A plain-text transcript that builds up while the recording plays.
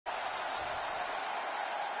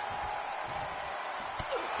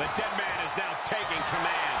The dead man is now taking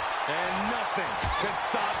command. And nothing can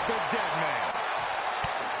stop the dead man.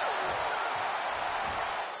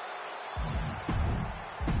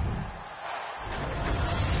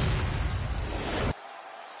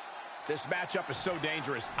 This matchup is so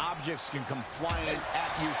dangerous. Objects can come flying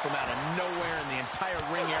at you from out of nowhere, and the entire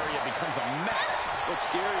ring area becomes a mess. What's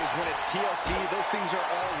scary is when it's TLC, those things are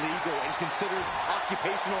all legal and considered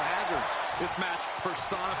occupational hazards. This match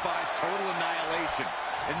personifies total annihilation,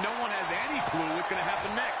 and no one has any clue what's going to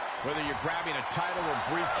happen next. Whether you're grabbing a title or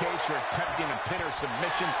briefcase or attempting a pin or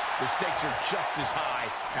submission, the stakes are just as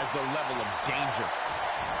high as the level of danger.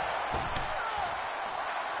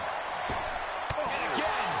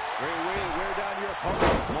 Wear down your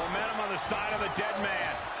opponent. Momentum on the side of the dead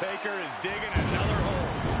man. Taker is digging another hole.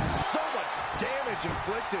 So much damage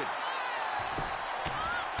inflicted.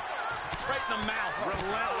 Right in the mouth.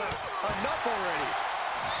 Relentless. Enough already.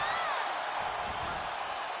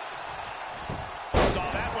 Saw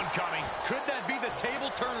that one coming. Could that be the table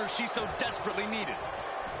turner she so desperately needed?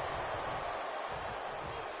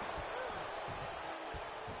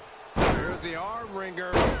 Here's the arm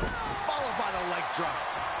wringer, followed by the leg drop.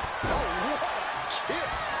 Oh, what a kick!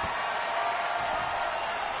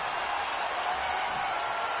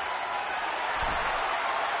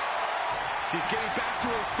 She's getting back to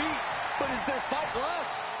her feet, but is there fight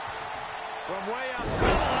left? From way up,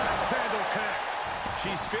 axe handle connects.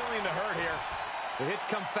 She's feeling the hurt here. The hits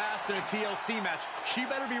come fast in a TLC match. She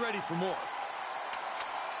better be ready for more.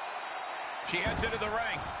 She heads into the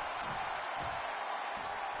ring.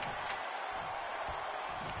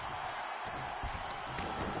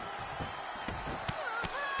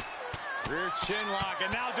 Rear chin lock,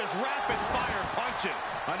 and now just rapid-fire punches.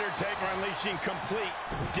 Undertaker unleashing complete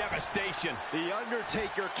devastation. The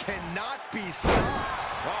Undertaker cannot be stopped.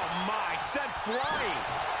 Oh, my, sent flying.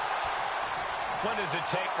 What does it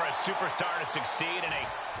take for a superstar to succeed in a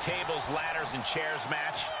tables, ladders, and chairs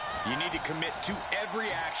match? You need to commit to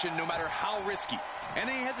every action, no matter how risky.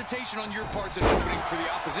 Any hesitation on your part's an opening for the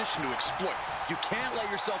opposition to exploit. You can't let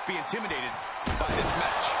yourself be intimidated by this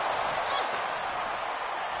match.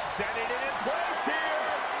 Setting it in place here.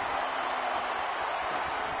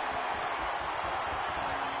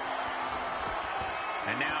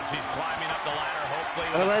 And now she's climbing up the ladder, hopefully.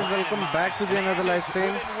 Hello guys, welcome back to the another live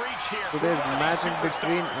stream. Today's match is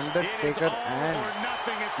between Undertaker and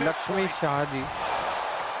Lakshmi Shahaji.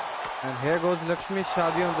 And here goes Lakshmi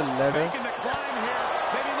Shahaji on the ladder. Making the climb here.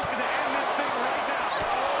 Maybe looking to end this thing right now.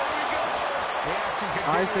 Oh, we go. The action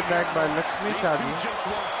continues. Nice attack by Lakshmi Shahaji. Just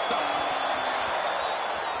won't stop.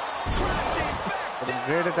 Crashing back down.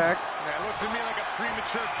 Great attack. That looked to me like a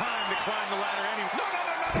premature time to climb the ladder anyway. No.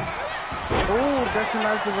 Oh, that's a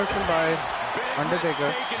nice reversal by Undertaker.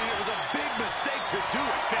 It was a big mistake to do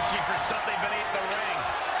it. Fishing for something beneath the ring.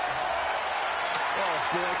 Oh,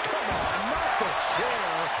 boy, come on. Not the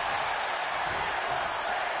chair.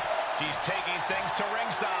 She's taking things to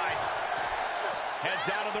ringside. Heads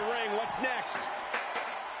out of the ring. What's next?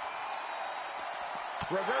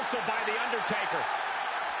 Reversal by The Undertaker.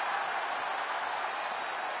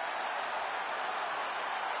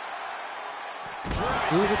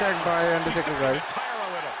 Huge attack by Undertaker, guys.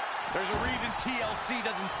 There's a reason TLC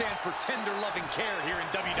doesn't stand for tender loving care here in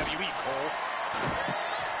WWE, Cole.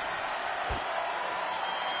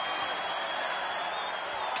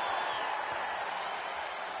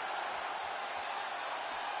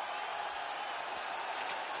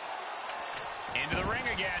 Into the ring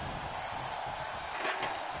again.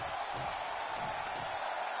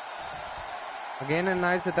 Again a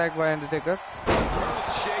nice attack by Undertaker.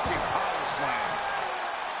 Earth-shaking power slam.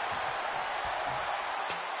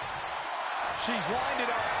 She's lined it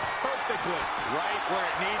up perfectly, right where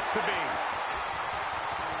it needs to be.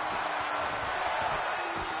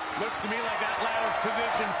 Looks to me like that ladder's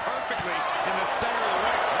positioned perfectly in the center of the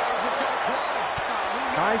ring. Just gonna climb.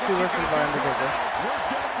 Nice reversal by Undertaker. Your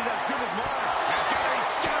guess is as good as mine. That's got to be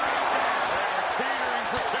scary out there. They're teetering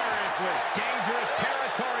precariously. Dangerous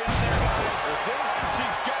territory out there, guys.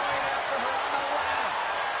 She's going after her on the ladder.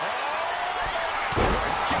 Oh,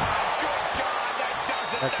 good God, that does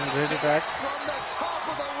it. That's a great attack. From the top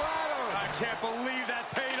of the ladder. I can't believe that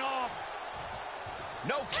paid off.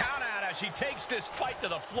 No count out as she takes this fight to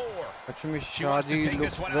the floor. Lakshmi Shahaji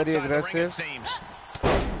looks very aggressive.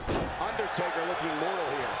 Undertaker looking mortal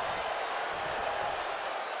here.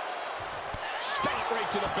 Stop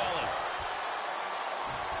right to the belly.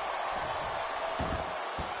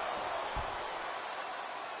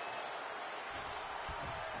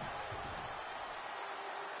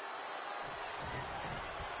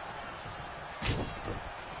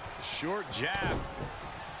 Short jab.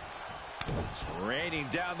 Just raining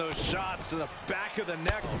down those shots to the back of the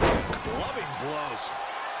neck. Clubbing blows.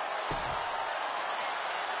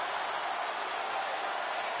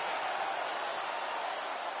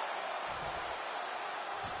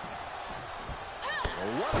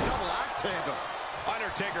 What a double axe handle.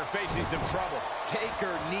 Undertaker facing some trouble.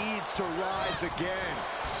 Taker needs to rise again.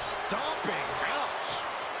 Stomping. Ouch.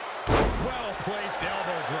 Well-placed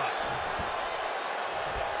elbow drop.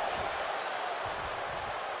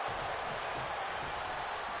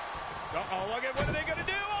 Uh-oh, look at what are they going to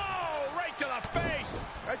do? Oh, right to the face.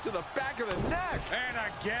 Right to the back of the neck. And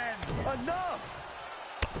again. Enough.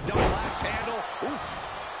 Double axe handle. Oof.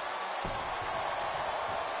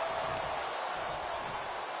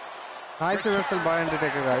 Nice reversal by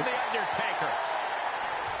Undertaker, guys. The Undertaker.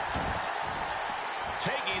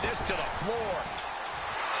 Taking this to the floor.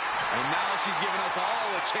 And now she's giving us all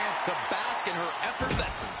a chance to bask in her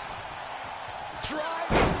effervescence.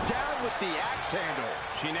 Driving down with the axe handle.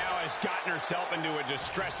 She now has gotten herself into a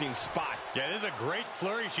distressing spot. Yeah, this is a great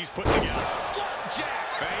flurry she's putting together.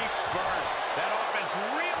 Flapjack. Face first. That offense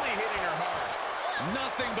really hitting her hard.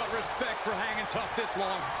 Nothing but respect for hanging tough this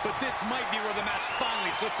long, but this might be where the match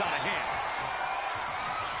finally slips out of hand.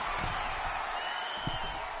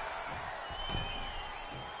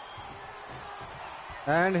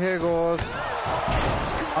 And here goes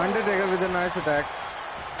Undertaker with a nice attack.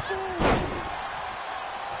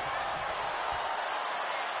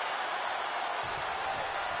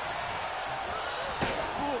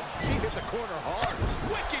 Ooh, she hit the corner hard.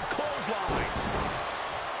 Wicked clothesline.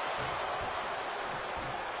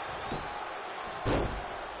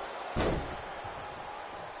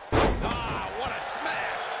 Ah, what a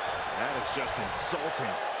smash. That is just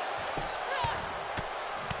insulting.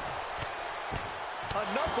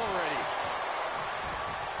 Enough already.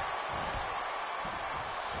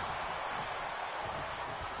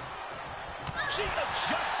 She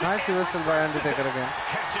adjusts it. Nice reversal by Undertaker again.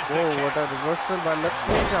 Oh, what a reversal by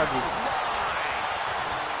Lakshmi Shahaji.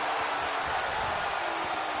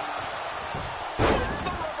 With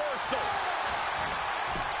the reversal.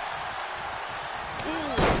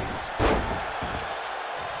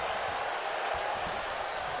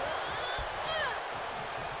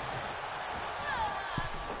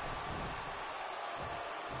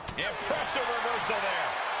 Impressive reversal there.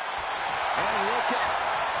 And look at...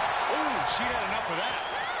 Ooh, she had enough of that.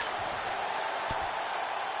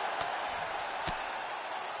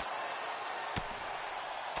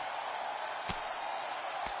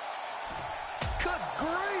 Good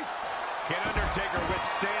grief. Can Undertaker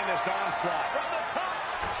withstand this onslaught? From the top.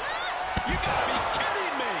 You gotta be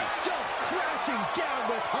kidding me. Just crashing down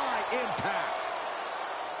with high impact.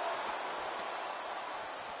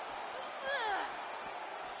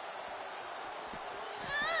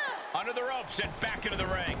 Under the ropes and back into the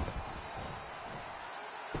ring.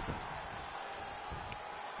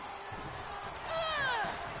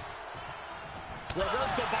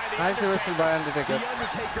 Reversal by the Nice reversal by Undertaker. The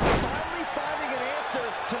Undertaker finally finding an answer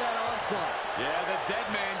to that onslaught. Yeah, the dead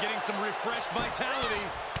man getting some refreshed vitality.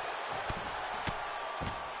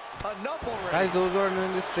 Enough already. Guys, those who are new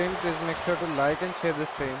in this stream, please make sure to like and share the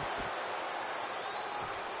stream.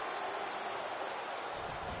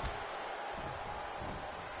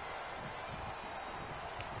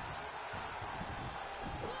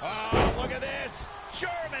 Oh, look at this.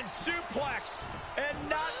 German suplex. And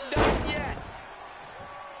not done yet.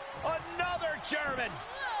 Another German.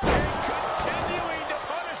 And continuing to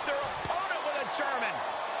punish their opponent with a German.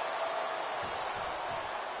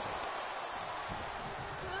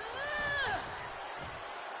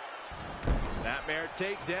 Snapmare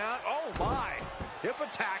takedown. Oh, my. Hip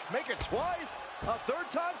attack. Make it twice. A third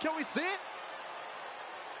time. Can we see it?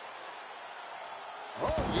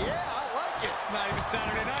 Oh, yeah. I like it. It's not even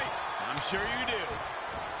Saturday night. I'm sure you do.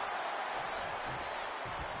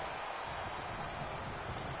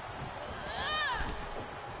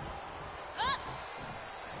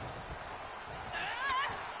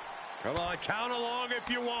 Come on, count along if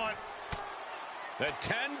you want. The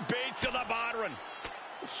 10 beats of the Bodhrán.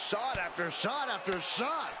 Shot after shot after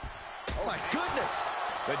shot. Oh, my goodness.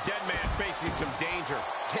 The dead man facing some danger.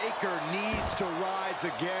 Taker needs to rise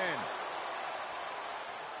again.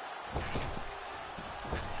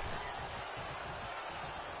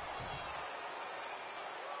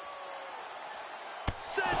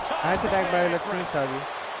 Nice attack by Lakshmi Shahaji.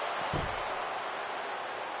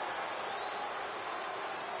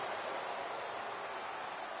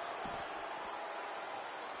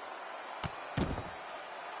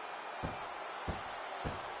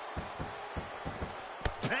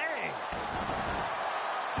 Bang!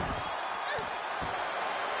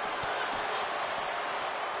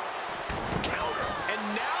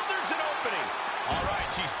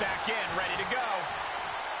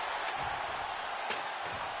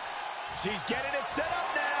 She's getting it set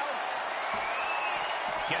up now.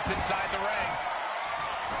 Gets inside the ring.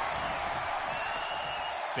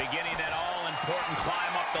 Beginning that all-important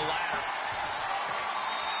climb up the ladder.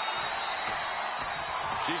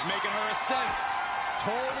 She's making her ascent.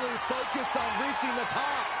 Totally focused on reaching the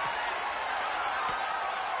top.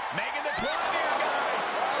 Making the climb here, guys.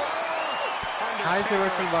 Nice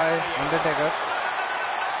reversal by Undertaker.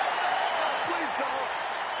 Please don't.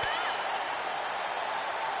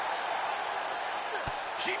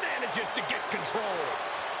 She manages to get control.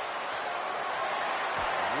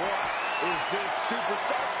 What is this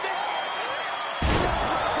superstar doing?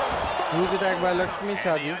 Huge attack by Lakshmi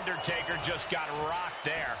Shahaji. The Undertaker just got rocked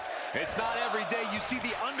there. It's not every day you see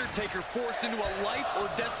the Undertaker forced into a life or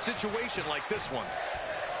death situation like this one.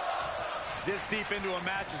 This deep into a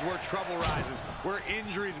match is where trouble rises, where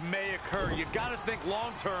injuries may occur. You got to think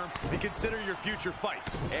long-term and consider your future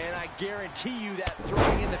fights. And I guarantee you that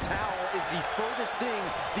throwing in the towel is the furthest thing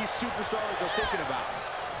these superstars are thinking about.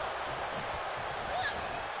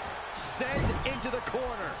 Sends into the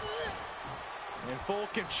corner. In full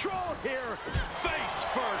control here. Face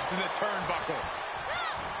first in the turnbuckle.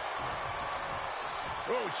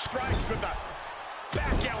 Oh, strikes with the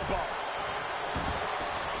back elbow.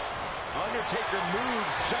 Undertaker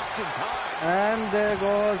moves just in time. And there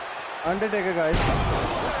goes Undertaker, guys.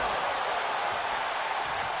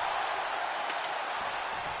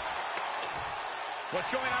 What's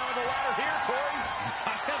going on with the ladder here, Corey?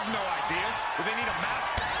 I have no idea. Do they need a map?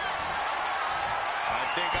 I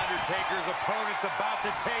think Undertaker's opponent's about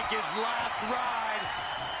to take his last ride.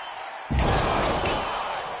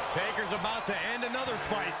 Taker's about to end another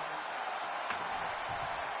fight.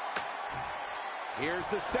 Here's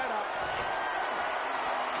the setup.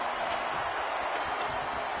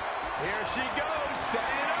 Here she goes,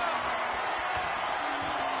 setting it up.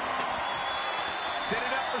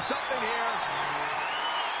 Setting up for something here.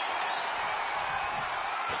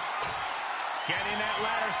 Getting that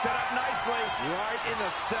ladder set up nicely. Right in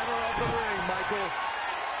the center of the ring, Michael.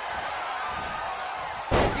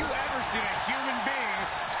 Have you ever seen a human being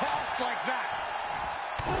tossed like that?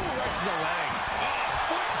 Ooh, right to the leg.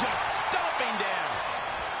 Oh, foot just stomping down.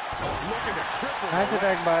 Looking to cripple. Nice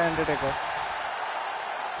attack by Undertaker.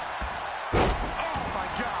 Oh, my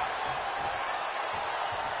God.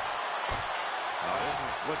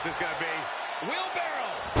 What's this gonna be?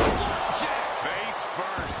 Wheelbarrow. Flapjack. Face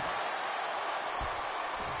first.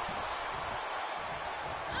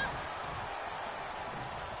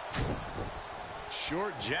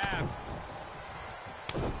 Short jab.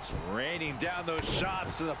 Just raining down those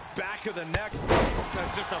shots to the back of the neck.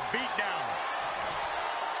 That's just a beat down.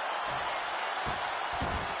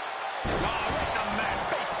 Oh, right in the mat,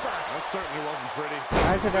 face first. That certainly wasn't pretty.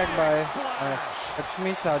 Nice attack by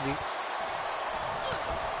Lakshmi Shahaji.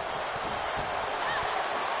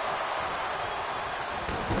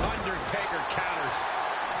 Undertaker counters.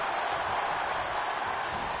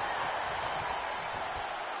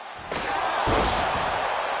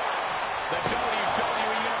 The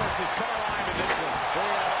WWE Universe is color-lined in this one.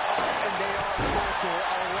 They are working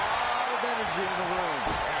a lot of energy in the room.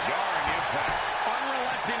 Jarring impact.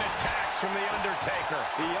 Unrelenting attacks from The Undertaker.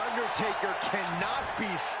 The Undertaker cannot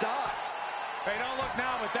be stopped. Hey, don't look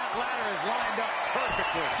now, but that ladder is lined up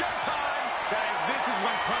perfectly. Showtime! Guys, this is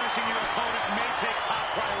when punishing your opponent may take top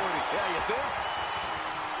priority. Yeah, you think?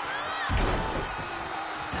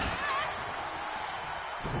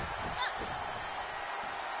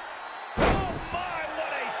 Oh, my,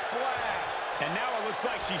 what a splash! And now it looks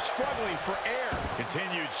like she's struggling for air.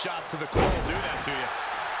 Continued shots to the core will do that to you.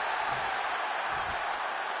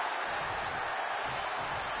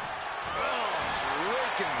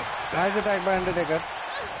 Nice attack by Undertaker.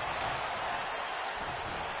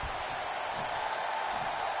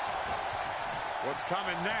 What's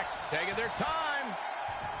coming next? Taking their time.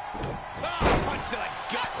 Oh, punch to the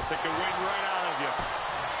gut. Will take the wind right out of you.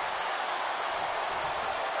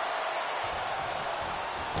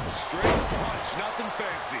 Straight punch, nothing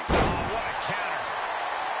fancy. Oh, what a counter.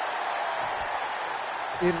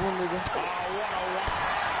 Oh, what a wow.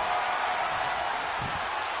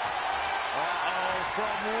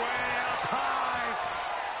 From way up high.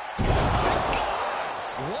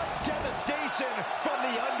 What devastation from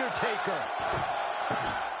The Undertaker.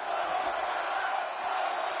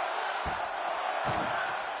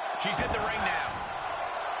 She's in the ring now.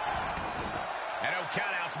 And no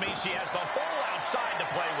countouts means she has the whole outside to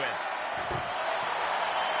play with.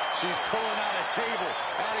 She's pulling out a table,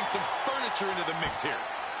 adding some furniture into the mix here.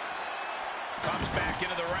 Comes back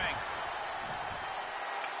into the ring.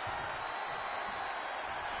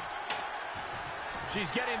 She's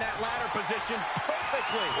getting that ladder position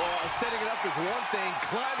perfectly. Well, setting it up is one thing.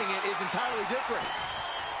 Climbing it is entirely different.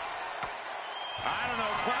 I don't know.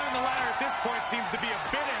 Climbing the ladder at this point seems to be a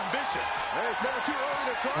bit ambitious. It's never too early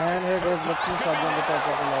to try. And here goes Lakshmi Shahaji on the top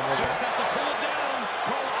of the ladder. Just has to pull it down.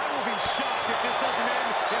 Cole, I will be shocked if this doesn't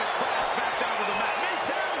end in a crash back down to the mat. Me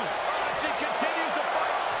too. She continues to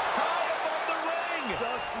fight high above the ring.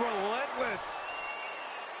 Just relentless.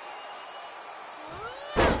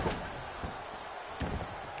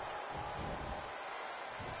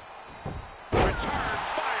 Return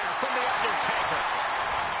fire from the Undertaker.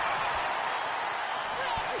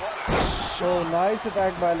 So nice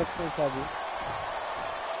attack by Lakshmi Shahaji.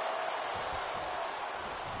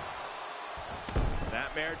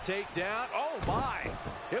 Snapmare takedown. Oh my.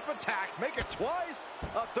 Hip attack. Make it twice.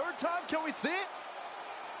 A third time. Can we see it?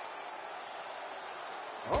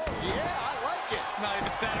 Oh yeah, I like it. It's not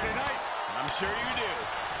even Saturday night. I'm sure you do.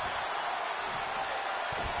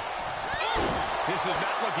 This is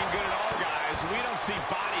not looking good at all, guys. We don't see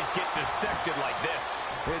bodies get dissected like this.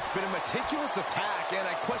 It's been a meticulous attack, and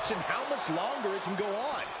I question how much longer it can go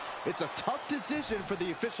on. It's a tough decision for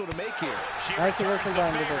the official to make here. She Nice returns reversal the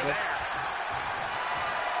by favor Undertaker. there.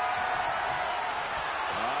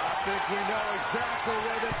 I think we know exactly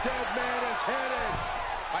where the dead man is headed.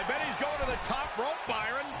 I bet he's going to the top rope,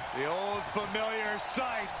 Byron. The old familiar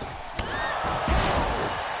sight.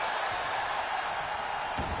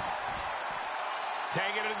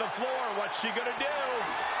 Taking it to the floor. What's she going to do?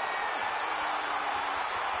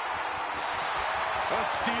 A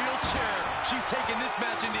steel chair. She's taking this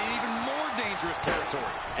match into even more dangerous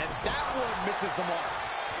territory. And that one misses the mark.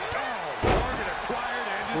 Oh, target acquired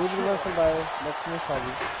and Good destroyed. reversal by Lakshmi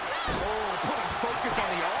Shahaji. Oh, putting focus on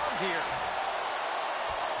the arm here.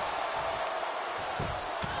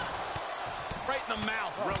 Right in the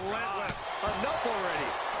mouth. Relentless. Enough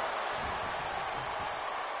already.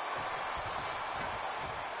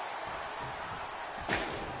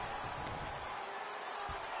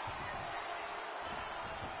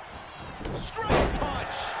 Straight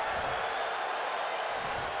punch.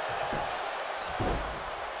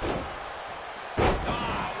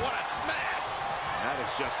 Ah, what a smash. That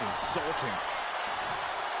is just insulting.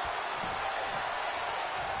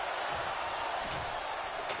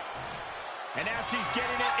 And now she's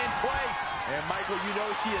getting it in place. And Michael, you know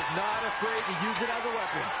she is not afraid to use it as a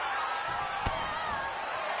weapon.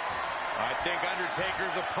 I think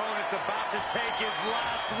Undertaker's opponent's about to take his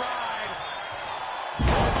last ride.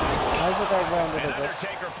 Nice attack by And Undertaker.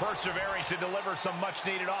 Undertaker persevering to deliver some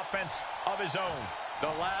much-needed offense of his own. The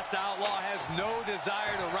last outlaw has no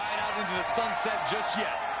desire to ride out into the sunset just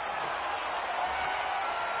yet.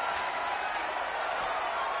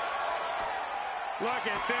 Look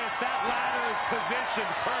at this. That ladder is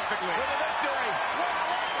positioned perfectly. For the victory.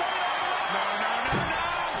 No, no, no, no.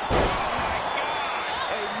 Oh, my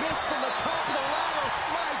God. A miss from the top of the ladder.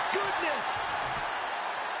 My goodness.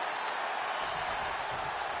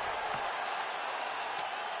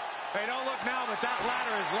 Hey, don't look now, but that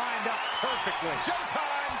ladder is lined up perfectly.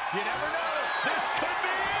 Showtime. You never know. This could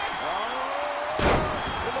be it.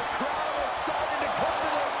 And the crowd is starting to come to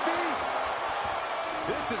their feet.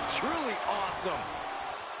 This is truly awesome.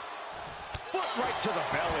 Foot right to the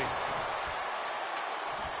belly.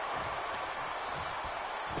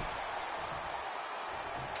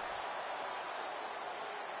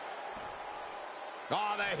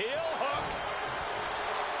 Oh, the heel hook.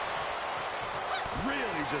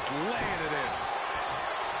 Really just laying it in.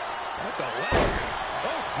 What the leg?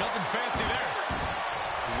 Oh, nothing fancy there.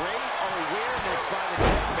 Great awareness by the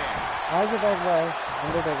dead man. Nice attack by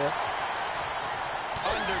Undertaker.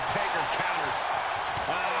 Undertaker counters.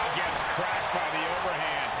 Ah, gets cracked by the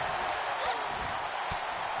overhand.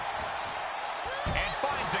 And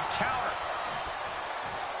finds a counter.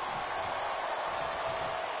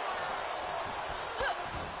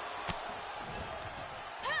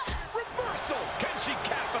 Reversal. Can she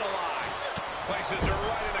capitalize? Places her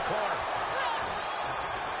right in the corner.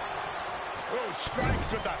 Oh,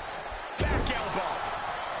 strikes with the back elbow.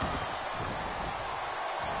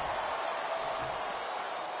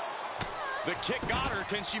 The kick got her.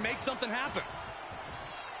 Can she make something happen?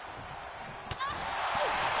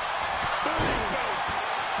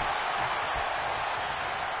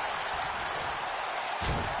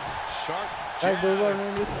 Sharp Guys, those jab.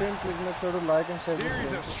 are new stream. Please make sure to like and share this Series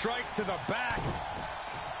video. of strikes to the back.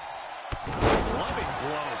 Loving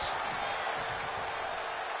blows.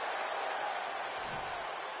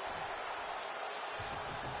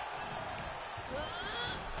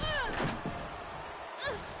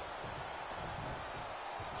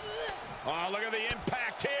 Oh, look at the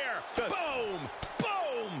impact here. Boom!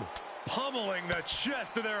 Boom! Pummeling the the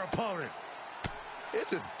chest of their opponent.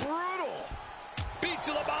 This is brutal. Beats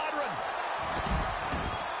the Labadran.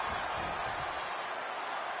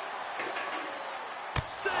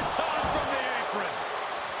 Senton from the apron.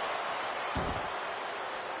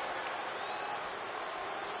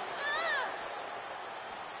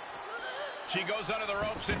 She goes under the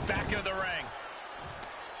ropes and back into the ring.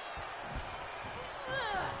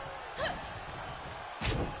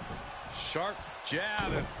 Sharp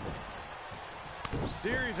jab and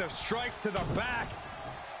series of strikes to the back.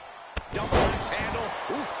 Double axe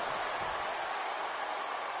handle. Oof.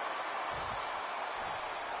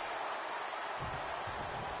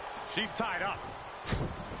 She's tied up.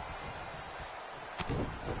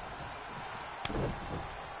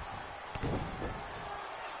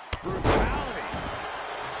 Brutality.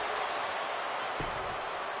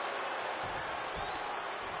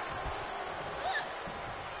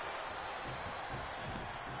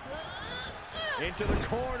 Into the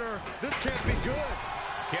corner. This can't be good.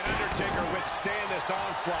 Can Undertaker withstand this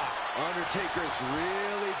onslaught? Undertaker's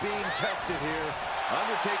really being tested here.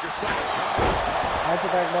 Undertaker saw it coming. Nice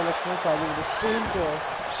attack by Lakshmi Shahaji with the spoon to her.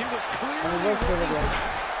 She was And clearly reversed it ready again. for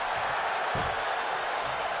that.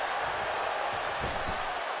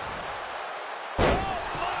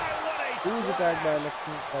 Huge attack by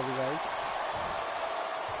Lakshmi Shahaji, guys.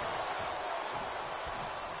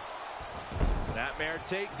 Snapmare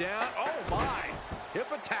takedown. Oh my!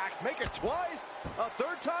 Hip attack. Make it twice. A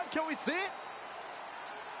third time. Can we see it?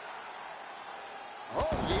 Oh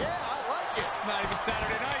yeah, I like it. It's not even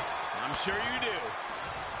Saturday night. I'm sure you do.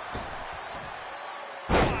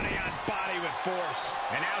 Body on body with force.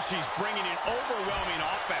 And now she's bringing an overwhelming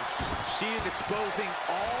offense. She is exposing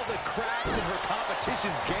all the cracks in her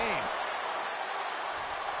competition's game.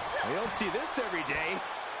 We don't see this every day.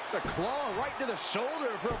 The claw right to the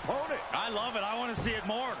shoulder of her opponent. I love it. I want to see it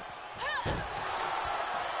more.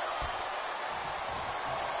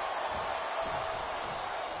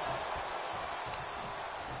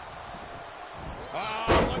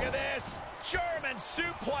 Oh, look at this. German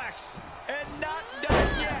suplex. And not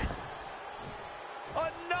done yet.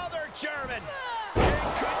 Another German.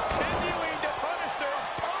 And continuing to punish their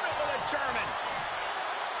opponent with a German.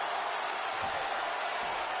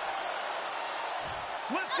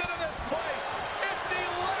 Listen to this place. It's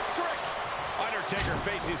electric. Undertaker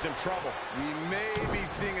facing some trouble. We may be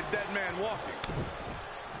seeing a dead man walking.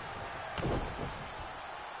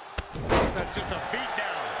 That's just a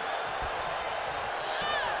beatdown.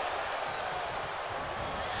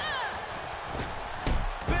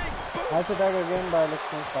 Big boot. Nice attack again by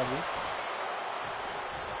Lakshmi Shahaji.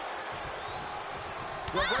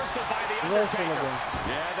 Reversal by the Reversal Undertaker. again.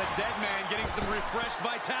 Yeah, the dead man getting some refreshed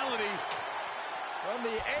vitality. From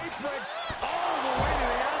the apron. All the way to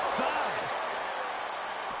the outside.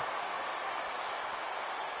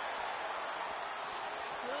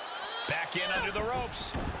 Back in under the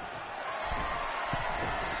ropes. From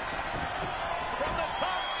the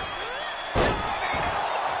top. Are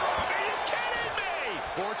you kidding me?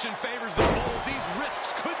 Fortune favors the bold. These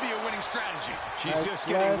risks could be a winning strategy. She's Nice just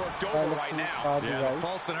getting splash worked by over right Lakshmi now. Shahaji, Yeah, the guys.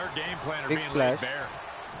 faults in her game plan are Big being splash. laid bare.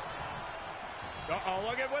 Uh-oh,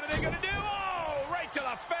 look at what are they going to do? Oh, right to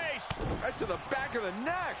the face. Right to the back of the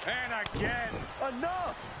neck. And again.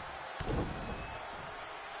 Enough.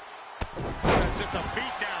 That's just a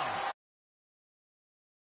beatdown.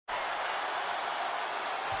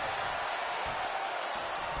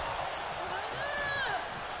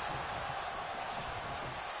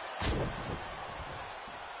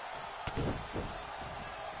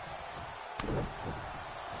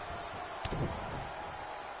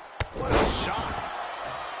 What a shot.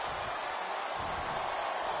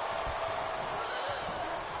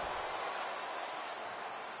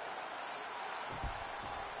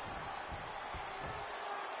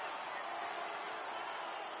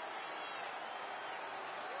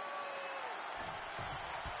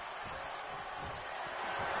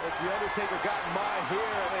 It's the Undertaker got in mind here,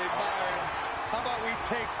 and they admire him. How about we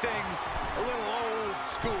take things a little old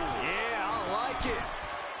school? Yeah, I like it.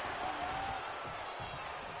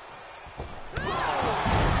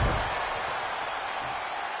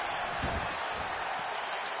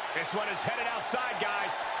 This one is headed outside,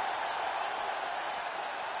 guys.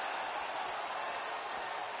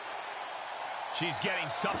 She's getting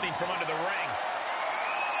something from under the ring.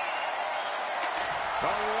 The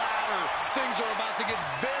ladder. Things are about to get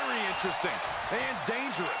very interesting and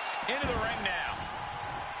dangerous. Into the ring now.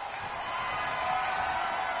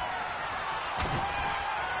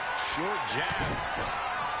 Short jab.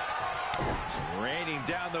 Raining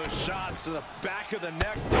down those shots to the back of the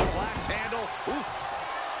neck. Double axe handle. Oof.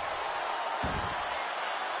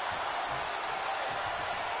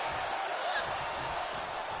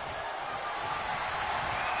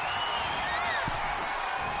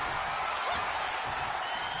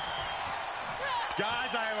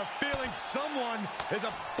 Guys, I have a feeling someone is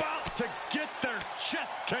about to get their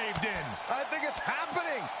chest caved in. I think it's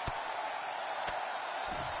happening.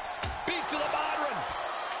 Beats to the Modern.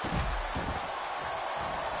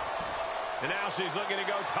 And now she's looking to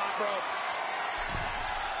go top rope.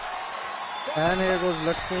 And here goes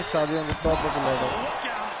Lakshmi Shahaji on the top of the ladder. Look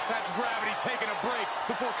out! That's gravity taking a break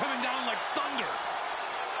before coming down like thunder.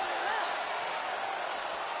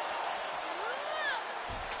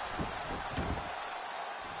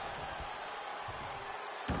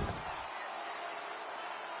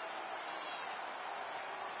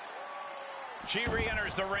 She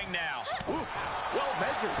re-enters the ring now. Ooh, well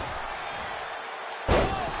measured. Oh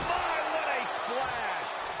my, what a splash!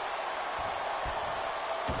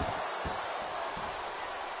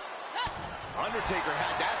 Undertaker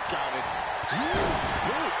had that scouted. Huge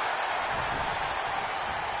boot.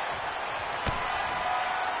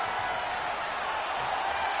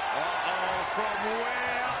 Uh-oh, from way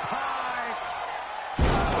up high.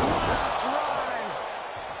 Last rise.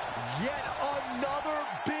 Yet another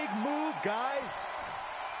big move, guys.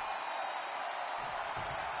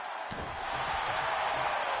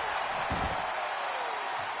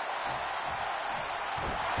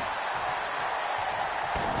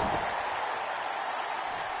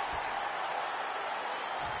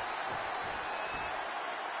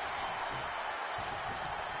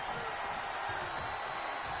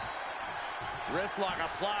 Wrist lock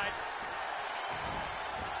applied.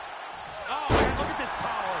 Oh, man, look at this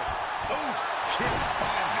power. Oof, kick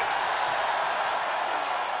finds it.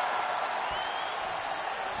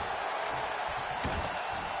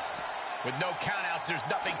 With no countouts, there's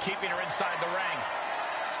nothing keeping her inside the ring.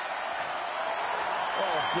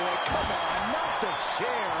 Oh boy, come on, not the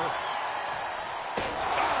chair.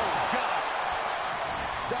 Oh God.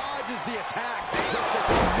 Dodges the attack, just a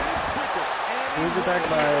smidge quicker. He was attacked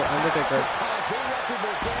by Undertaker. Cause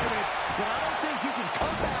irreparable damage, but I don't think you can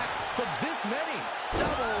come back from this many.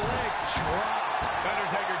 Double leg drop.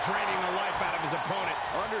 Undertaker draining the life out of his opponent.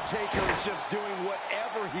 Undertaker is just doing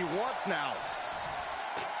whatever he wants now.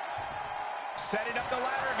 Setting up the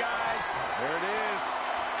ladder, guys. There it is.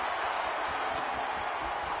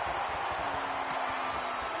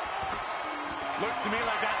 Looks to me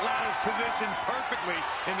like that ladder's positioned perfectly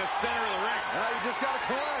in the center of the ring. Now you just gotta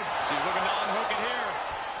climb. She's looking to unhook it here.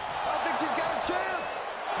 I think she's got a chance.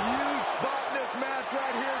 Huge spot in this match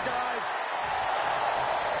right here, guys.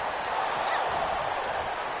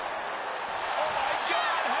 Oh my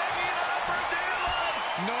God, hanging on for dear life.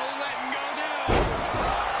 No letting go down.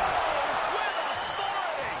 With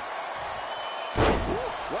authority.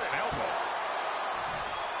 Oof, what an elbow.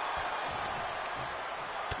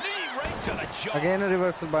 Knee right to the jaw. Again a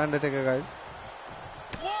reversal by Undertaker, guys.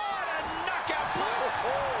 What a knockout blow.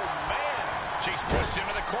 Oh, man. She's pushed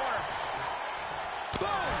into the corner. Boom.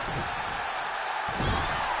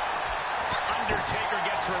 Undertaker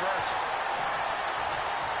gets reversed.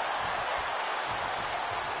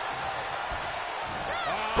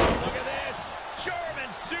 Oh, look at this. German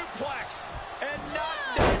suplex. And not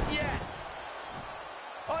done yet.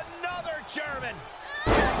 Another German.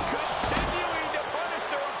 And continuing to punish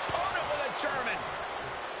their opponent with a German.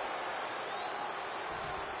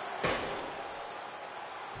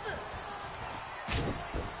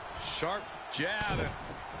 Sharp jab.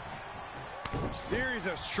 Series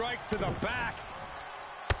of strikes to the back.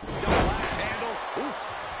 Double axe handle. Oof.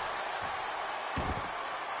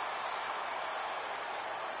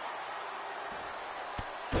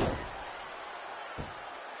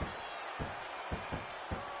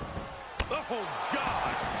 Oh,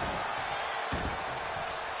 God.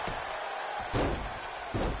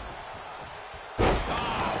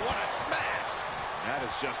 Ah, what a smash. That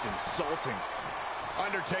is just insulting.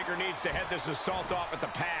 Undertaker needs to head this assault off at the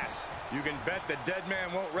pass. You can bet the dead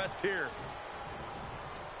man won't rest here.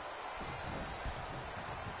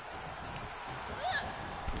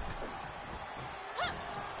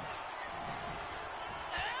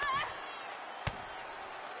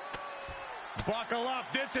 Buckle up.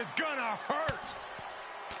 This is gonna hurt.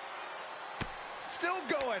 Still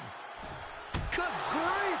going. Good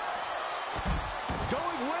grief.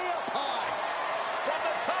 Going way up high. From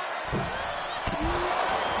the top.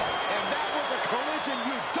 What? And that was a collision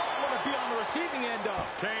you don't want to be on the receiving end of.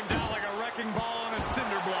 Came down like a wrecking ball on a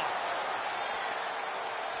cinder block.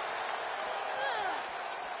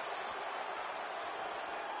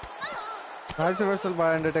 Nice reversal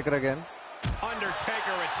by Undertaker again.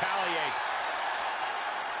 Undertaker retaliates.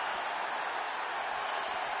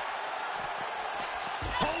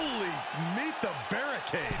 Holy, meet the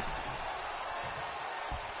barricade.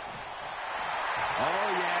 Oh,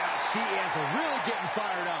 yeah. She is really getting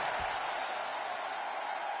fired up.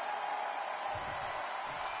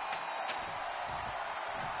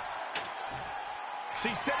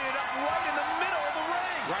 She's setting it up right in the middle of the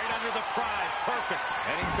ring. Right under the prize. Perfect.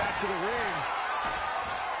 Heading back to the ring.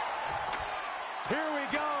 Here we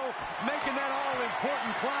go, making that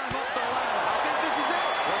all-important climb up the ladder. I think this is it.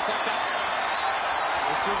 Looks like that.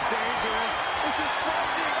 This is dangerous. This is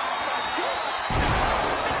frightening. Oh, my God.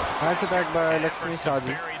 Nice attack by Lakshmi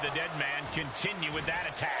Shahaji. Bury the dead man. Continue with that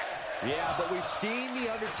attack. Yeah, but we've seen The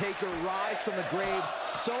Undertaker rise from the grave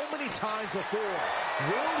so many times before.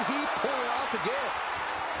 Will he pull it off again?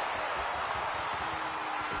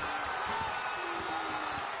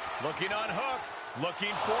 Looking on hook.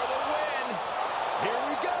 Looking for the win. Here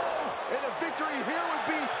we go. And a victory here would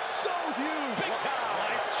be so huge. Big time.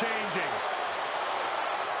 Life-changing.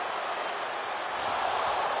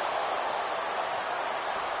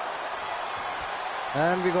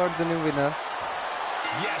 And we got the new winner.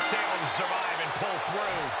 Yes, able to survive and pull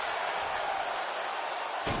through.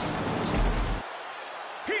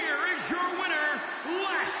 Here is your winner,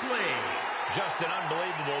 Lashley. Just an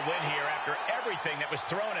unbelievable win here after everything that was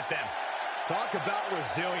thrown at them. Talk about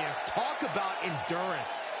resilience. Talk about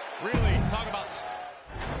endurance. Really, talk about...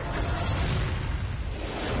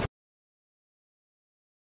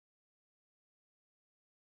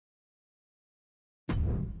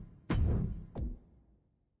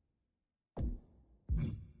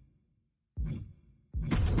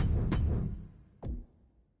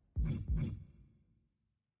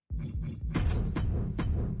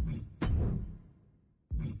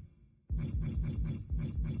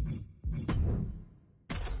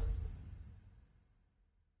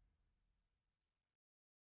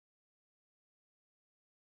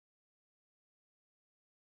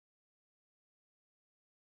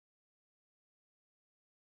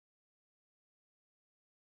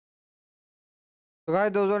 So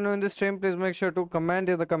guys, those who are new in this stream, please make sure to comment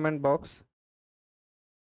in the comment box.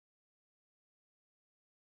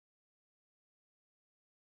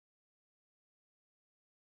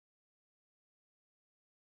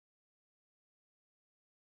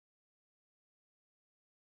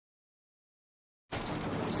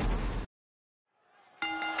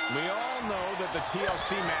 We all know that the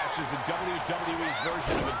TLC match is the WWE's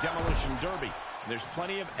version of a demolition derby. There's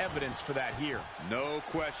plenty of evidence for that here. No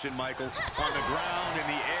question, Michael. On the ground, in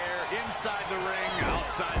the air, inside the ring,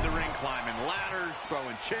 outside the ring, climbing ladders,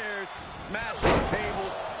 throwing chairs, smashing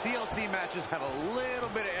tables. TLC matches have a little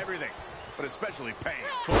bit of everything, but especially pain.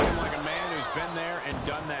 Spoken like a man who's been there and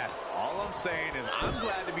done that. All I'm saying is I'm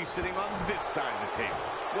glad to be sitting on this side of the table.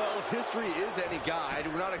 Well, if history is any guide,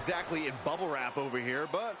 we're not exactly in bubble wrap over here,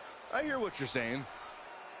 but I hear what you're saying.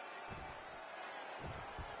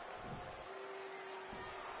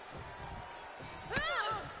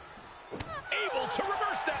 Able to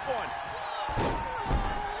reverse that one.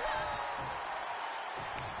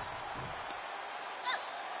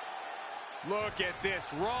 Look at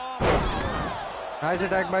this raw. Nice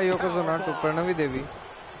attack by Yokozuna to Pranavi Devi.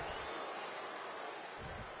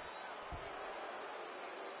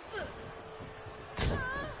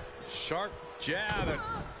 Sharp jab and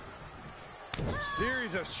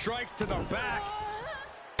series of strikes to the back.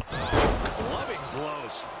 Clubbing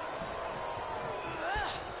blows.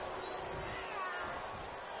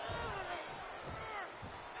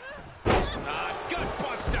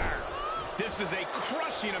 Gutbuster. This is a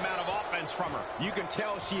crushing amount of offense from her. You can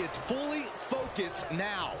tell she is fully focused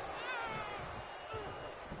now.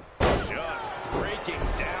 Just breaking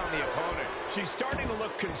down the opponent. She's starting to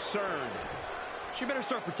look concerned. She better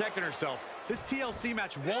start protecting herself. This TLC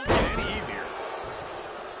match won't get any easier.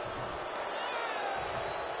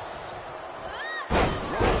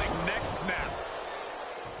 Rolling neck snap.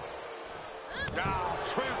 Now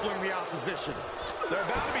trampling the opposition. There are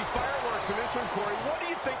bound to be fireworks in this one, Corey. What do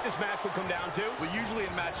you think this match will come down to? Well, usually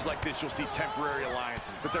in matches like this, you'll see temporary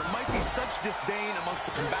alliances, but there might be such disdain amongst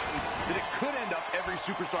the combatants that it could end up every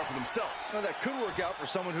superstar for themselves. Now, that could work out for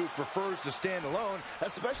someone who prefers to stand alone,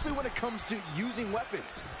 especially when it comes to using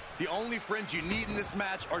weapons. The only friends you need in this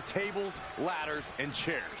match are tables, ladders, and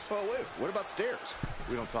chairs. Oh, wait, what about stairs?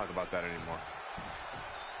 We don't talk about that anymore.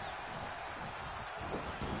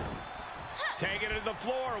 Taking it to the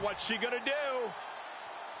floor. What's she going to do?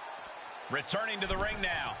 Returning to the ring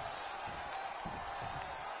now.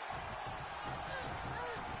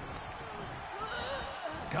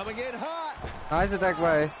 Coming in hot. Nice attack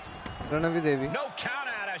by Pranavi Devi. No count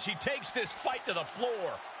out as she takes this fight to the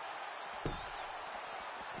floor.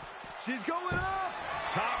 She's going up.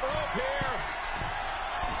 Top rope here.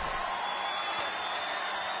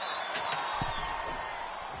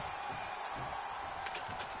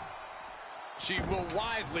 She will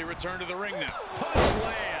wisely return to the ring now. Punch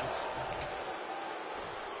lands.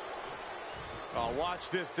 Oh, watch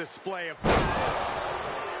this display of power.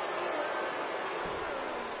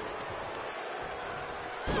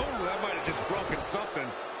 Oh, that might have just broken something.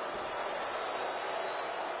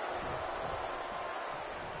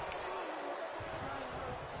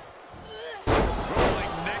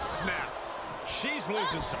 Rolling neck snap. She's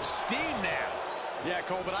losing some steam now. Yeah,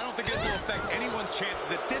 Cole, but I don't think this will affect anyone's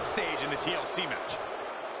chances at this stage in the TLC match.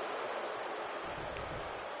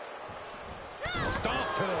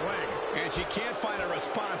 Stomp to the leg. And she can't find a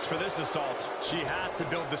response for this assault. She has to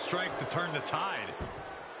build the strength to turn the tide.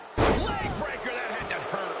 Leg breaker, that had to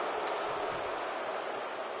hurt.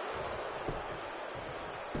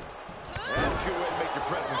 That's a good way to make your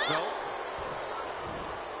presence felt.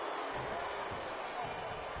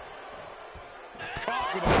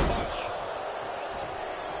 Caught with a punch.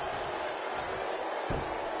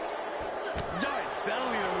 Yikes, that'll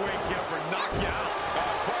either wake you up or knock you out.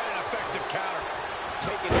 Quite an effective counter.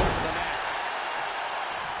 Taking it over the mat.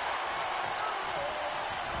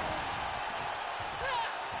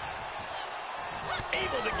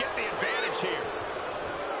 Able to get the advantage here.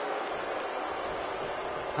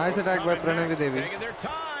 Nice attack by Pranavi Devi. Taking their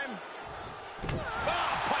time. Oh,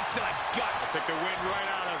 punch to the gut. I'll take the wind right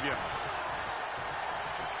out of you.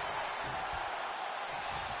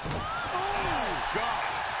 Oh, God.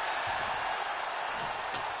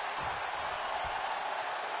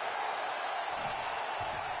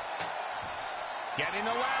 Getting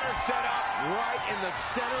the ladder set up. Right in the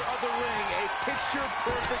center of the ring, a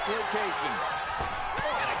picture-perfect location.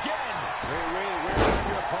 And again. Where's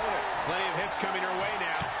your opponent? Plenty of hits coming her way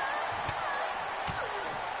now.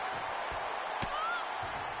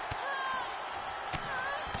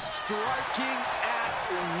 Striking at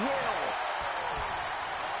will.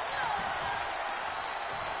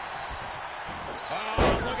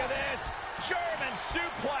 Oh, look at this. German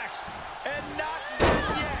suplex. And not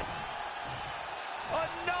done yet.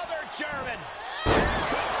 Another German.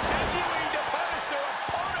 Continuing to punish their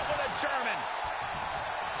opponent with a German.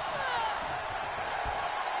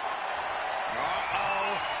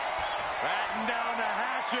 Uh-oh. Batten down the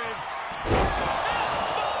hatches.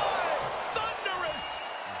 Thunderous.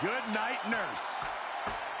 Good night, nurse.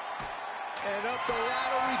 And up the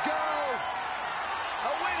ladder we go.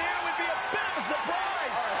 A win here would be a bit of a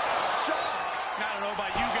surprise. Shock. I don't know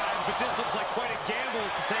about you guys, but this looks like quite a gamble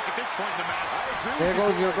to take at this point in the match. There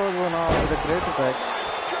goes Yokozuna with a great attack.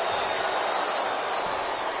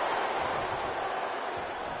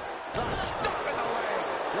 Stop in the leg.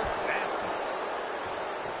 Just nasty.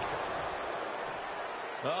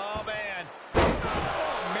 Oh, man. Oh,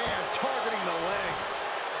 man, targeting the leg.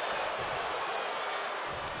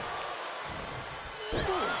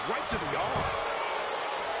 Ooh, right to the arm.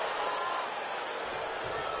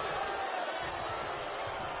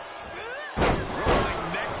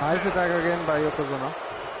 Nice attack again by Yokozuna.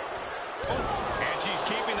 And she's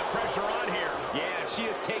keeping the pressure on here. Yeah, she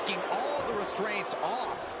is taking all the restraints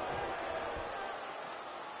off.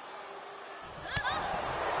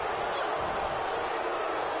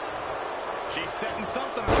 She's setting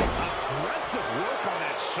something up. Aggressive work on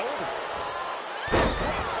that shoulder.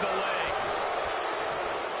 Drops the leg.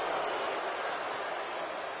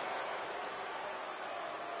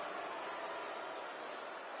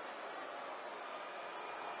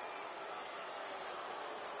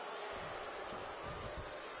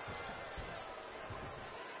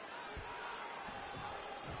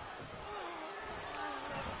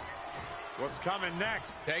 What's coming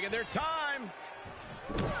next? Taking their time.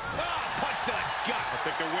 Oh, punch to the gut. I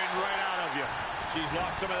think the wind right out of you. She's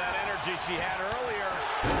lost some of that energy she had earlier.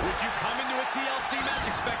 Would you come into a TLC match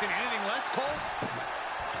expecting anything less, Cole?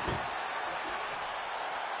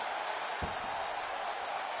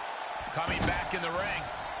 Coming back in the ring.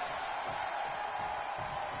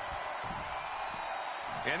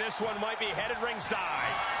 And this one might be headed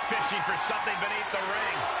ringside. Fishing for something beneath the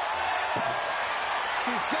ring.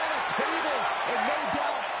 She's got a table and no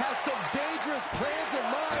doubt has some dangerous plans in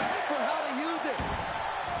mind for how to use it.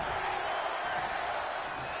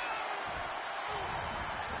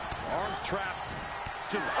 Arms trapped.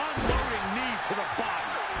 Just unloading knees to the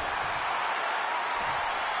body.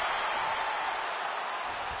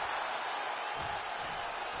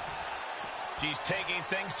 She's taking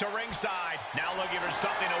things to ringside. Now looking for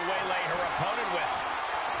something to waylay her opponent with.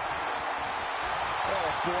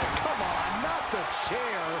 Oh, boy, come on, not the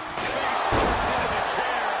chair. Into the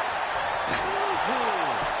chair.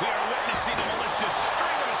 We are witnessing a malicious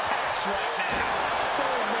string of attacks right now. So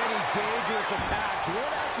many dangerous attacks,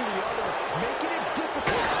 one after the other, making it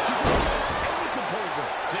difficult to regain any composure.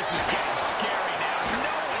 This is getting scary now.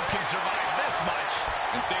 No one can survive this much.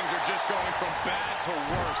 And things are just going from bad to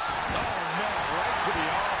worse. Oh, no, right to the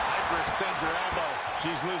arm. Hyperextend your elbow.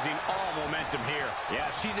 She's losing all momentum here. Yeah,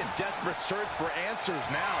 she's in desperate search for answers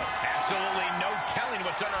now. Absolutely no telling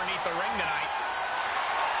what's underneath the ring tonight.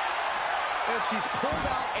 And she's pulled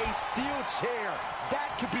out a steel chair.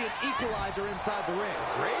 That could be an equalizer inside the ring.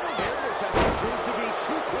 Great awareness as she proves to be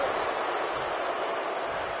too quick.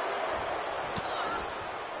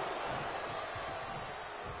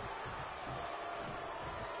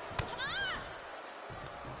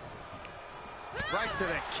 Right to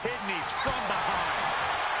the kidneys from behind.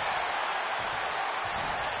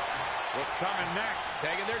 What's coming next?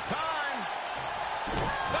 Taking their time.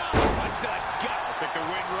 Oh, touch to the gut. I'll take the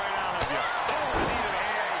wind right out of you. Oh, knee to the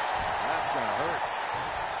ace. That's going to hurt.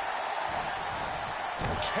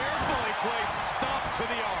 Carefully placed stomp to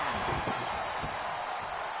the arm.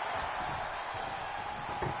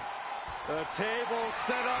 The table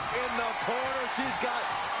set up in the corner. She's got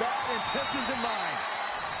bad intentions in mind.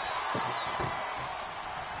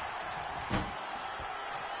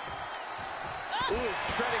 Ooh,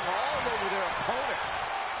 treading all over their opponent.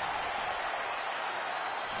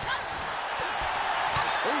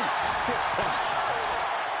 Ooh, stiff punch.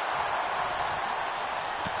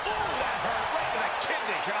 Ooh, that hurt right to the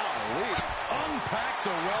kidney. Golly. Unpacks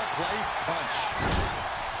a well-placed punch.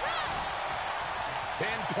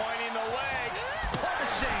 Pinpointing the leg.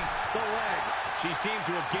 Punishing the leg. She seemed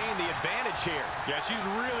to have gained the advantage here. Yeah, she's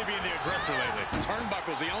really being the aggressor lately.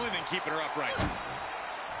 Turnbuckle's the only thing keeping her upright.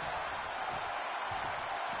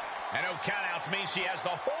 And no countouts means she has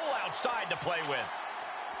the whole outside to play with.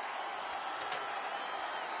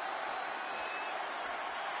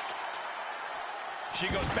 She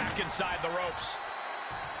goes back inside the ropes.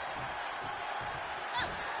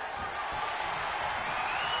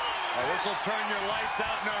 Oh, this will turn your lights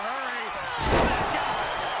out in a hurry.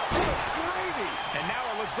 Gravy. And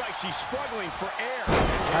now it looks like she's struggling for air.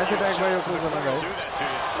 Nice attack by Yokozuna, guys. Do that to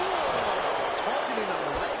you. Targeting the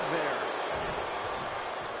leg there.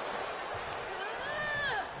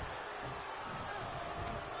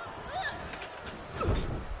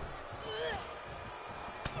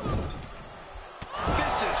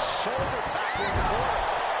 Vicious shoulder tackle in the corner.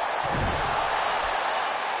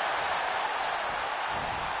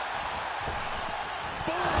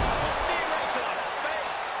 Boom! Knee right to the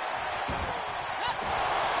face.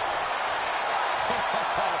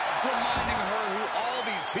 Reminding her who all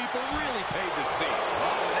these people really paid to see.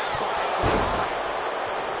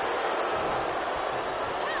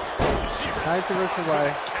 Nice reversal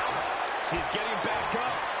by She's getting back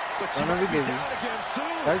up, but she Rana might be Devi. down again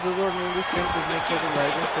soon. Guys, those were mainly strength to make sure the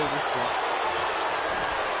light and stay this way.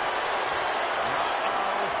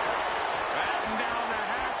 Batten down the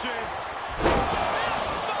hatches.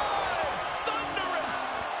 Thunderous.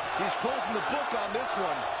 He's closing the book on this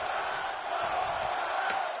one.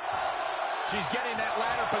 She's getting that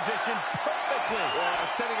ladder position perfectly. Well,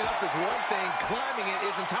 setting it up is one thing. Climbing it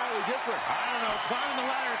is entirely different. I don't know. Climbing the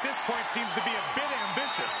ladder at this point seems to be a bit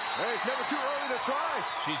ambitious. Hey, it's never too early to try.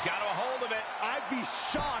 She's got a hold of it. I'd be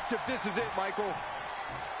shocked if this is it, Michael.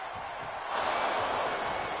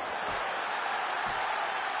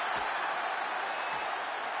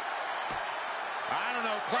 I don't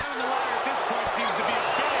know. Climbing the ladder at this point seems to be a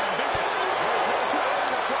bit ambitious. It's never too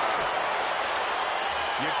early to try.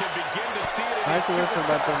 You can begin to see it in Nice these reversal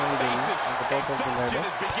by superstars' Rana Devi faces. on the top of the Exhaustion ladder.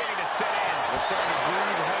 is beginning to set in. They're starting to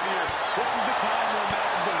breathe heavier. This is the time where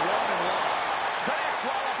matches are won and lost. Connects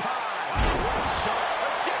while up high. What a shot.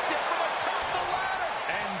 Ejected from atop the ladder.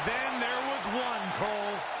 And then there was one,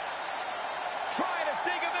 Cole. Trying to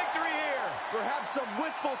sneak a victory here. Perhaps some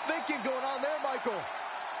wishful thinking going on there, Michael.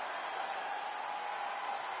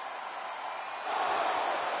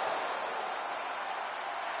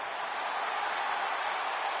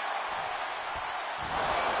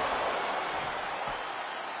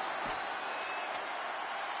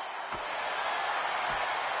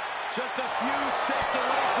 Just a few steps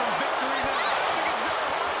away from victory now.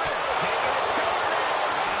 Taking it to her now.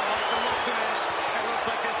 I like the looks of this. It looks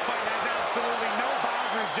like this fight has absolutely no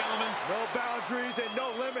boundaries, gentlemen. No boundaries and no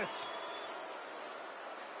limits.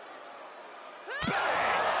 Boom,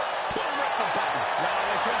 right the button. Now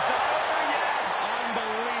this one's not over yet.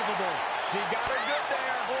 Unbelievable. She got her good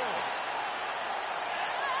there.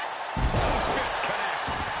 Close fist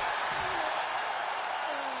connects.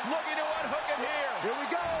 Looking to unhook it here. Here we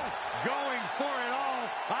go. Going for it all.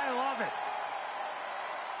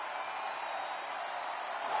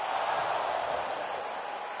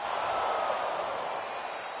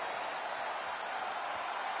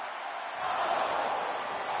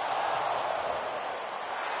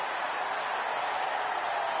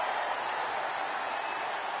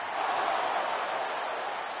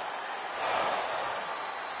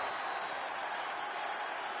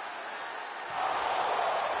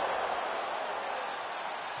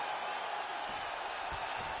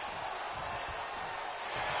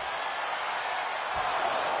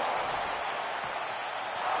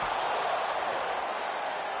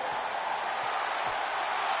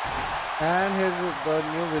 And here's the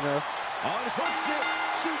new winner. Unhooks it.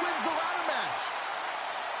 She wins the ladder match.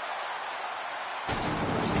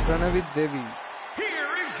 Pranavi Devi.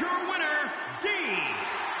 Here is your winner,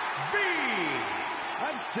 DV.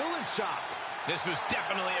 I'm still in shock. This was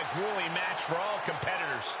definitely a grueling match for all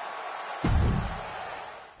competitors.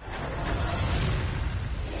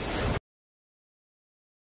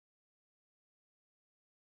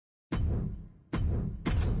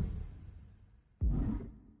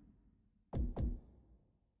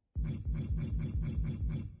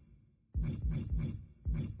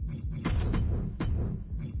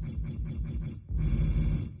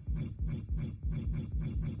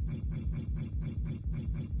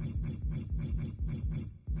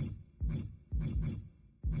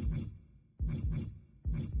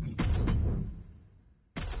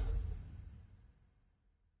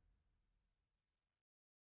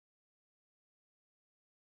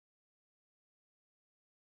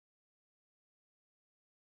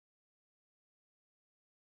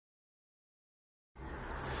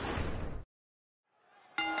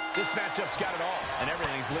 This matchup's got it all, and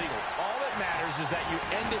everything's legal. All that matters is that you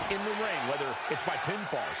end it in the ring, whether it's by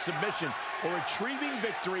pinfall, submission, or retrieving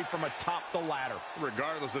victory from atop the ladder.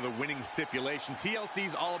 Regardless of the winning stipulation, TLC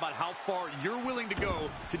is all about how far you're willing to go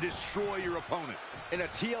to destroy your opponent. In a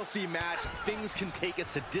TLC match, things can take a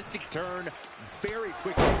sadistic turn very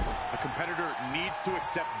quickly. A competitor needs to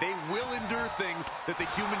accept they will endure things that the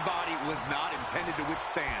human body was not intended to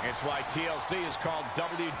withstand. It's why TLC is called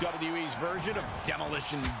WWE's version of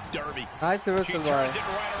Demolition Derby. Nice She reversal turns by it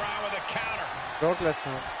right around with a counter. Brock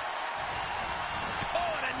Lesnar.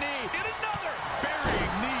 Oh, and a knee. And another.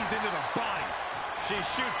 Burying knees into the body. She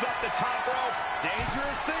shoots up the top rope.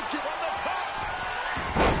 Dangerous thinking on the top.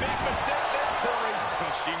 Big mistake there, Corey.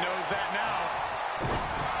 Well, she knows that now.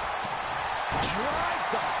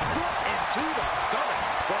 Drives a foot into the stomach.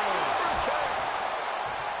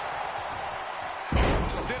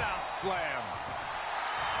 Sit-out slam.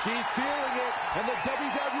 She's feeling it, and the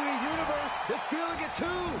WWE Universe is feeling it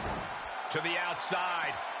too. To the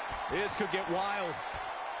outside. This could get wild.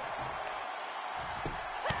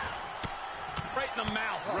 Right in the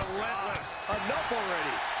mouth. Relentless. Enough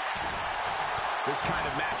already. This kind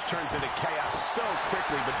of match turns into chaos so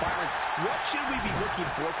quickly. But Byron, what should we be looking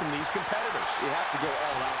for from these competitors? You have to go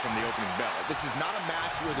all out from the opening bell. This is not a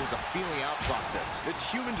match where there's a feeling out process. It's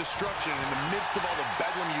human destruction. In the midst of all the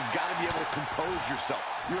bedlam, you've got to be able to compose yourself.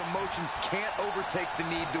 Your emotions can't overtake the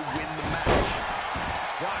need to win the match.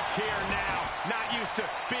 Rock here now. Not used to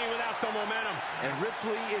being without the momentum. And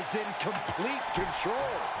Ripley is in complete control.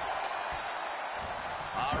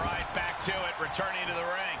 All right, back to it. Returning to the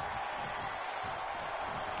ring.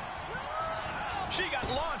 She got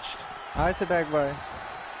launched. Nice attack by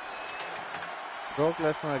Brock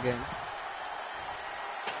Lesnar again.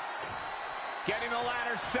 Getting the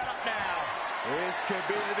ladder set up now. This could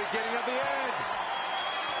be the beginning of the end.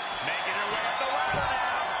 Making her way up the ladder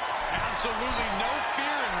now. Absolutely no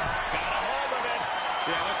fear in her. Got a hold of it.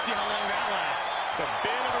 Yeah, let's see how long that lasts. It's a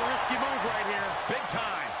bit of a risky move right here. Big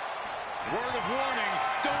time. Word of warning,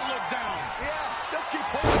 don't look down. Yeah, just keep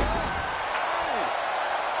pulling on.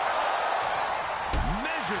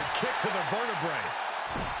 Measured kick to the vertebrae.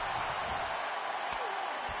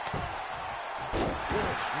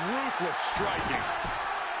 Ruthless striking.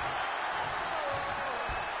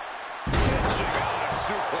 Pitching out a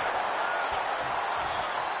suplex.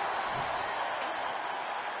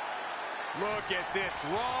 Look at this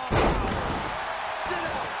raw power.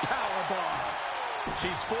 Sit-out powerbomb.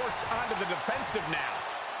 She's forced onto the defensive now.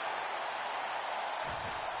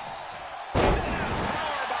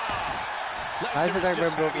 Nice attack by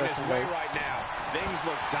Brock Lesnar, guys. Right now. Things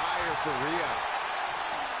look dire for Rhea.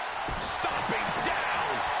 Stomping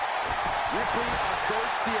down. Ripley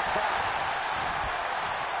averts the attack.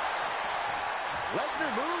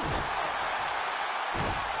 Lesnar moves.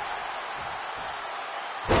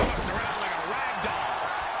 Tossed around like a rag doll.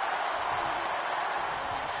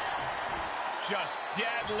 Just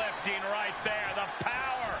deadlifting right there. The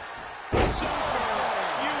power.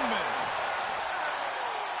 Superhuman.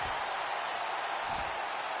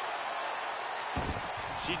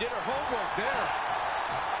 She did her homework there.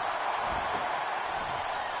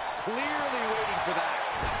 Clearly waiting for that.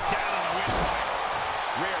 Down on the windpipe.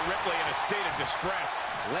 Rhea Ripley in a state of distress.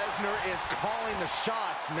 Lesnar is calling the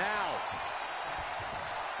shots now.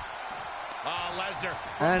 Lesnar.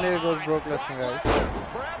 And here goes Brock Lesnar, guys.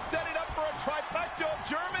 Perhaps setting up for a trifecta of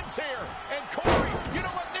Germans here. And Corey, you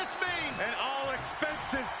know what this means? An all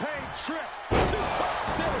expenses paid trip. Suplex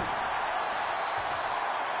City.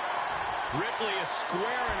 Ripley is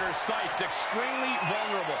square in her sights, extremely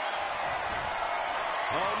vulnerable.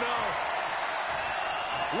 Oh no,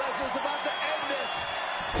 Lesnar's about to end this.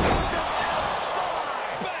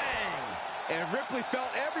 Bang! And Ripley felt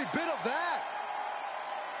every bit of that.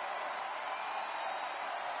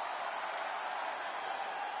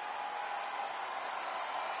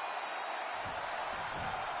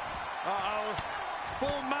 Uh-oh.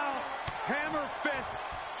 Full mount. Hammer fists.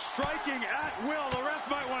 Striking at will. The ref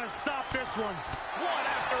might want to stop this one. One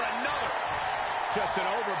after another. Just an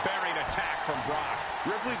overbearing attack from Brock.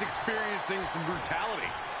 Ripley's experiencing some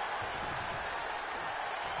brutality.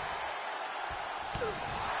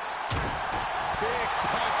 Big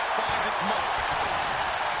punch finds its mark.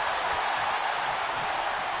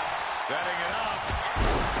 Setting it up.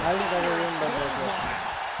 I think I will win, but